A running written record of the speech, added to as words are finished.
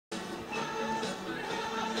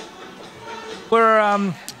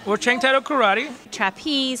We're Chang Tai Do Karate.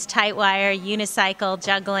 Trapeze, tight wire, unicycle,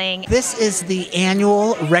 juggling. This is the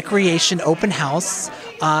annual Recreation Open House.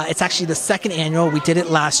 It's actually the second annual. We did it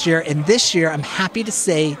last year, and this year, I'm happy to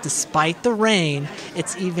say, despite the rain,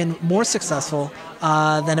 it's even more successful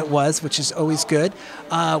than it was, which is always good.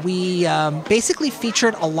 We basically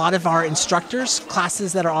featured a lot of our instructors,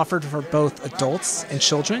 classes that are offered for both adults and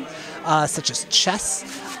children, such as chess,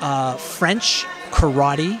 French,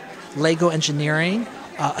 karate, Lego engineering,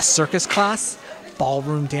 a circus class,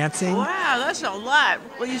 ballroom dancing. Wow, that's a lot.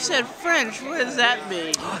 Well, you said French. What does that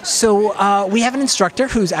mean? So we have an instructor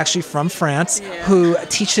who's actually from France who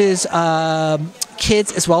teaches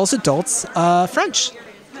kids as well as adults French.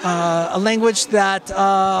 A language that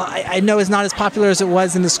I know is not as popular as it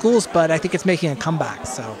was in the schools, but I think it's making a comeback.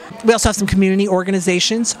 So we also have some community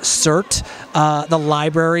organizations. CERT, the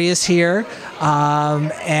library is here,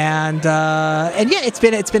 and yeah,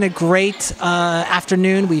 it's been a great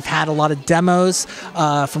afternoon. We've had a lot of demos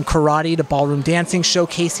from karate to ballroom dancing,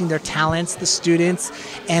 showcasing their talents, the students,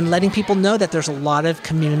 and letting people know that there's a lot of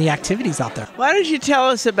community activities out there. Why don't you tell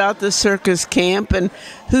us about the circus camp and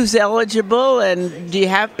who's eligible, and do you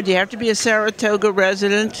have to be a Saratoga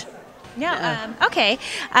resident? No, okay.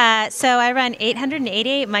 So I run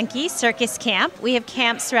 888 Monkey Circus Camp. We have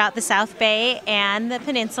camps throughout the South Bay and the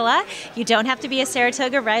Peninsula. You don't have to be a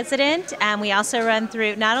Saratoga resident. We also run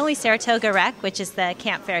through not only Saratoga Rec, which is the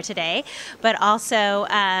camp fair today, but also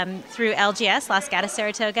through LGS, Los Gatos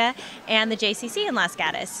Saratoga, and the JCC in Los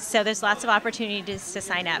Gatos. So there's lots of opportunities to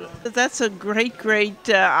sign up. That's a great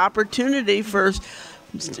opportunity for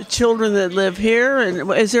children that live here.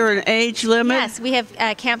 And is there an age limit? Yes, we have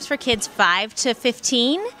camps for kids 5 to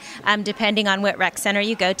 15, depending on what rec center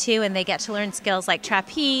you go to, and they get to learn skills like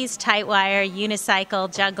trapeze, tight wire,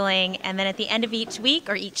 unicycle, juggling, and then at the end of each week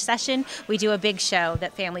or each session, we do a big show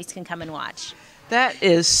that families can come and watch. That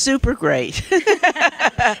is super great.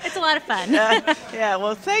 It's a lot of fun. Yeah,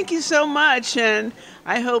 well, thank you so much, and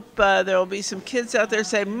I hope there will be some kids out there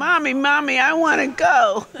say, Mommy, I want to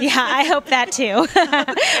go. Yeah, I hope that too.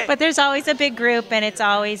 Okay. But there's always a big group, and it's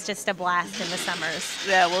always just a blast in the summers.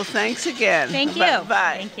 Yeah, well, thanks again. Thank you.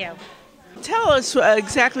 Bye. Thank you. Tell us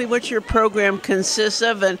exactly what your program consists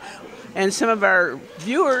of, and some of our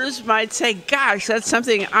viewers might say, gosh, that's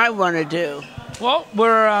something I want to do. Well,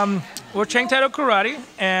 we're Chang Tai Do Karate,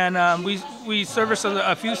 and we service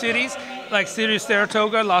a few cities like City of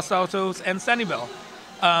Saratoga, Los Altos, and Sunnyvale.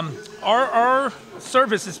 Our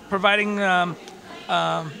service is providing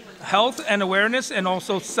health and awareness, and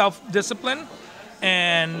also self-discipline,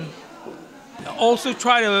 and also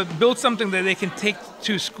try to build something that they can take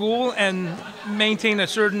to school and maintain a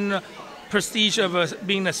certain prestige of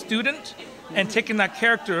being a student, and taking that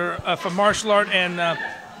character from martial art and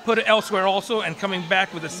put it elsewhere also, and coming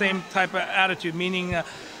back with the same type of attitude, meaning,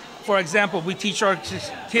 for example, we teach our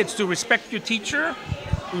kids to respect your teacher,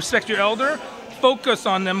 respect your elder, focus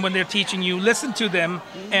on them when they're teaching you, listen to them,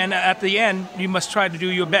 and at the end, you must try to do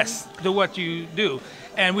your best, do what you do.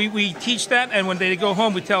 And we teach that, and when they go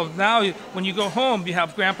home, we tell them, now when you go home, you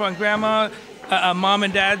have grandpa and grandma, mom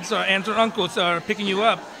and dads, or aunts or uncles are picking you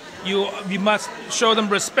up. You must show them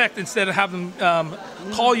respect instead of having them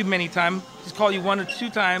call you many times. Just call you 1 or 2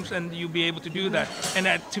 times, and you'll be able to do that. And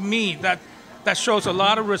that, to me, that shows a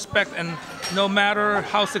lot of respect. And no matter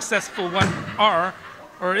how successful one are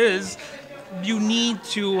or is, you need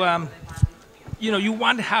to, you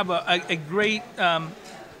want to have a great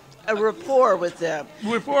a rapport with them.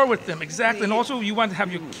 Rapport with them, exactly. And also you want to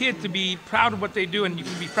have your kid to be proud of what they do, and you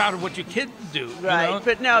can be proud of what your kid do. Right. You know?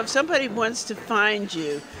 But now, if somebody wants to find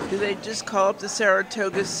you, do they just call up the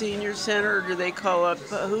Saratoga Senior Center, or do they call up,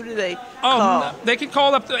 who do they call? They can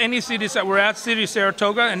call up to any cities that we're at, City of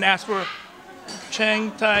Saratoga, and ask for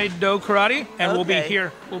Chang Tai Do Karate, and we'll be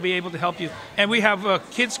here. We'll be able to help you. And we have a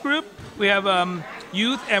kids group, we have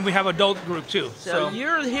youth, and we have adult group too. So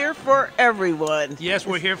you're here for everyone. Yes,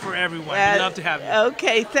 we're here for everyone. We'd love to have you.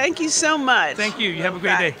 Okay, thank you so much. Thank you. You have a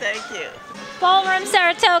great day. Thank you. Ballroom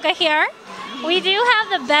Saratoga here. We do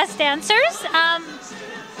have the best dancers,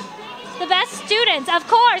 the best students. Of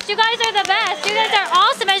course, you guys are the best. You guys are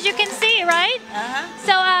awesome, as you can see, right?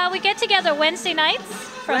 So we get together Wednesday nights.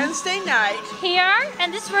 Wednesday night. Here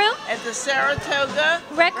in this room. At the Saratoga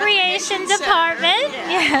Recreation Department.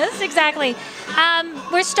 Yes, exactly.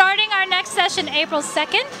 We're starting our next session April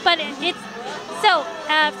 2nd, but it's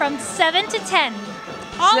from 7 to 10.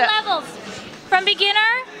 All levels, from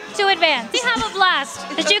beginner to advanced. We have a blast.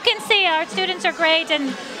 As you can see, our students are great,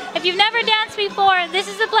 and if you've never danced before, this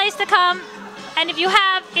is the place to come, and if you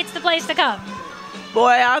have, it's the place to come. Boy,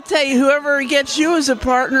 I'll tell you, whoever gets you as a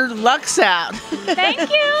partner, luck's out. Thank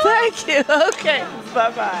you. Thank you. Okay.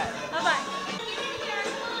 Bye-bye. Bye-bye.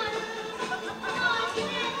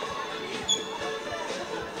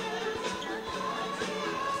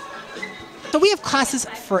 So we have classes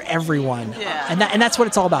for everyone. Yeah. And that's what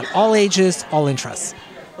it's all about. All ages, all interests.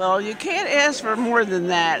 Well, you can't ask for more than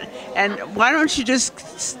that. And why don't you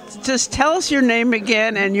just tell us your name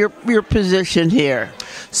again and your position here?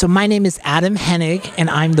 So my name is Adam Hennig, and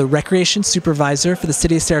I'm the recreation supervisor for the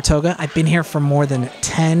city of Saratoga. I've been here for more than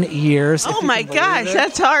 10 years. Oh my gosh,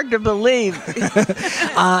 that's hard to believe.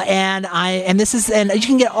 And you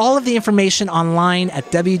can get all of the information online at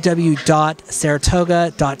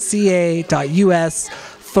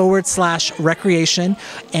www.saratoga.ca.us/recreation,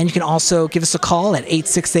 and you can also give us a call at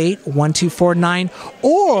 868-1249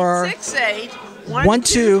 or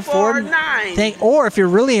 868-1249. Or if you're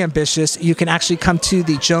really ambitious, you can actually come to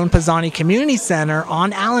the Joan Pisani Community Center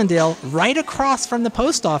on Allendale, right across from the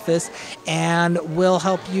post office, and we'll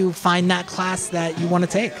help you find that class that you want to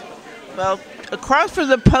take. Well, across from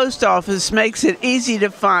the post office makes it easy to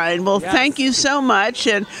find. Well, Yes. Thank you so much,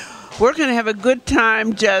 and we're going to have a good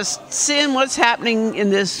time just seeing what's happening in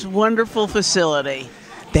this wonderful facility.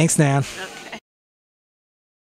 Thanks, Nan. Okay.